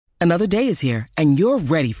Another day is here, and you're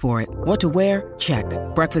ready for it. What to wear? Check.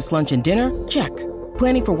 Breakfast, lunch, and dinner? Check.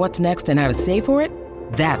 Planning for what's next and how to save for it?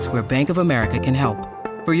 That's where Bank of America can help.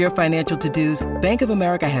 For your financial to-dos, Bank of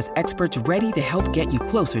America has experts ready to help get you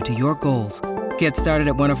closer to your goals. Get started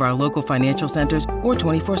at one of our local financial centers or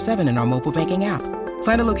 24/7 in our mobile banking app.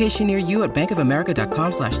 Find a location near you at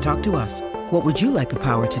bankofamerica.com/talktous. What would you like the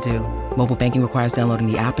power to do? Mobile banking requires downloading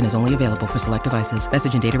the app and is only available for select devices.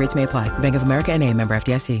 Message and data rates may apply. Bank of America N.A., member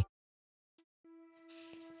FDIC.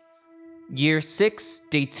 Year 6,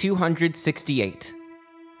 Day 268.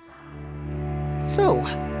 So,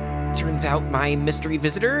 turns out my mystery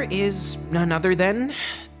visitor is none other than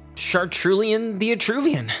Chartrulean the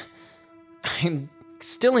Etruvian. I'm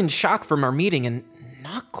still in shock from our meeting and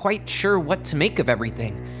not quite sure what to make of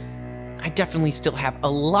everything. I definitely still have a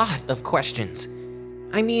lot of questions.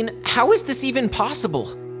 I mean, how is this even possible?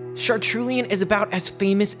 Chartrulean is about as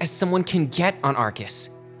famous as someone can get on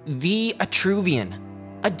Arcus. The Etruvian.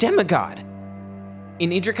 A demigod.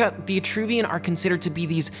 In Idrica, the Etruvian are considered to be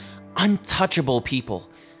these untouchable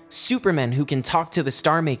people. Supermen who can talk to the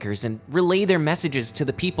Star Makers and relay their messages to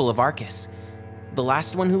the people of Arcus. The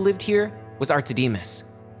last one who lived here was Artedemus,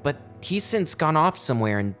 but he's since gone off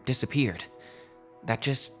somewhere and disappeared. That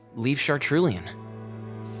just leaves Chartrulean.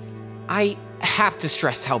 I have to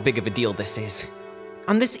stress how big of a deal this is.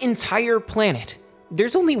 On this entire planet,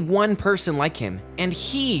 there's only one person like him, and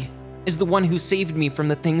he is the one who saved me from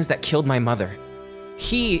the things that killed my mother.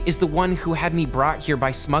 He is the one who had me brought here by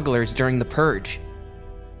smugglers during the Purge.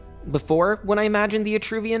 Before, when I imagined the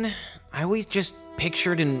Etruvian, I always just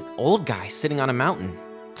pictured an old guy sitting on a mountain,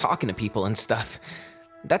 talking to people and stuff.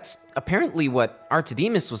 That's apparently what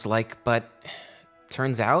Artedemus was like, but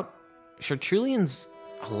turns out, Chartrulean's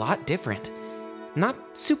a lot different. Not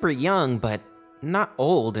super young, but not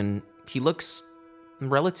old, and he looks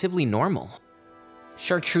relatively normal.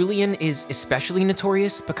 Chartrulean is especially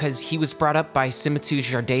notorious because he was brought up by Simitu's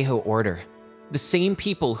Jardejo order, the same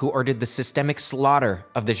people who ordered the systemic slaughter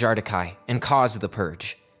of the Jardikai and caused the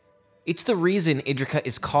Purge. It's the reason Idrica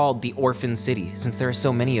is called the Orphan City, since there are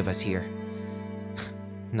so many of us here.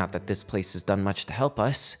 Not that this place has done much to help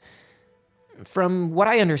us. From what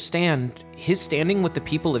I understand, his standing with the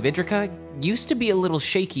people of Idrica used to be a little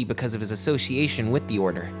shaky because of his association with the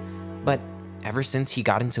Order, but ever since he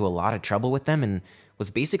got into a lot of trouble with them and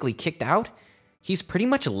was basically kicked out, he's pretty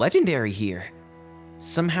much legendary here.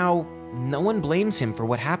 Somehow, no one blames him for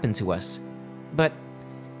what happened to us, but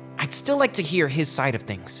I'd still like to hear his side of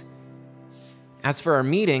things. As for our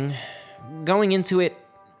meeting, going into it,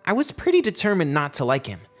 I was pretty determined not to like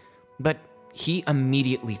him, but he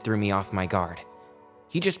immediately threw me off my guard.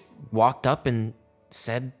 He just walked up and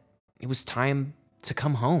said it was time to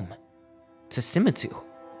come home, to Simitu.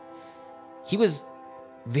 He was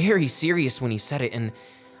very serious when he said it, and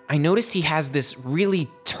I noticed he has this really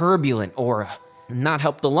turbulent aura, not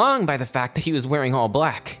helped along by the fact that he was wearing all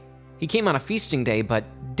black. He came on a feasting day, but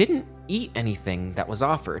didn't eat anything that was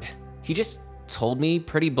offered. He just told me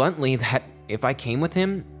pretty bluntly that if I came with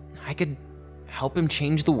him, I could help him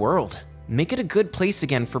change the world, make it a good place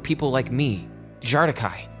again for people like me,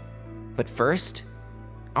 Jardikai. But first,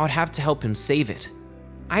 I would have to help him save it.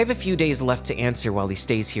 I have a few days left to answer while he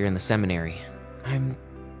stays here in the seminary. I'm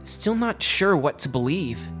still not sure what to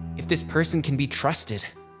believe, if this person can be trusted.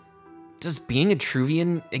 Does being a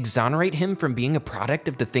Etruvian exonerate him from being a product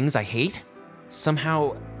of the things I hate?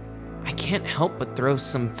 Somehow, I can't help but throw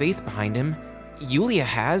some faith behind him. Yulia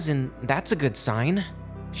has, and that's a good sign.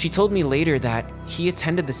 She told me later that he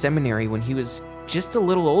attended the seminary when he was just a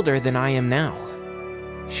little older than I am now.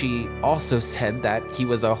 She also said that he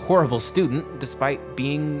was a horrible student despite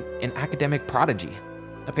being an academic prodigy.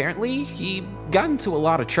 Apparently, he got into a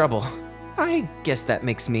lot of trouble. I guess that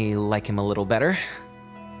makes me like him a little better.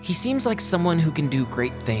 He seems like someone who can do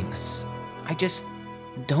great things. I just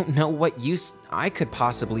don't know what use I could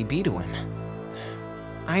possibly be to him.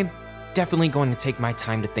 I'm definitely going to take my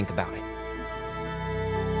time to think about it.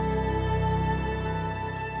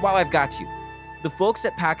 While I've got you, the folks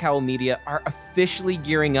at Pack Howl Media are officially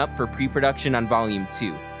gearing up for pre-production on Volume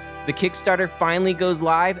 2. The Kickstarter finally goes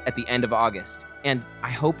live at the end of August, and I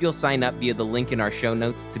hope you'll sign up via the link in our show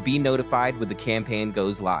notes to be notified when the campaign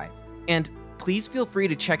goes live. And please feel free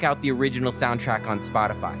to check out the original soundtrack on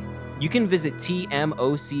Spotify. You can visit tmocpod.com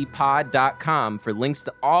for links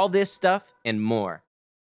to all this stuff and more.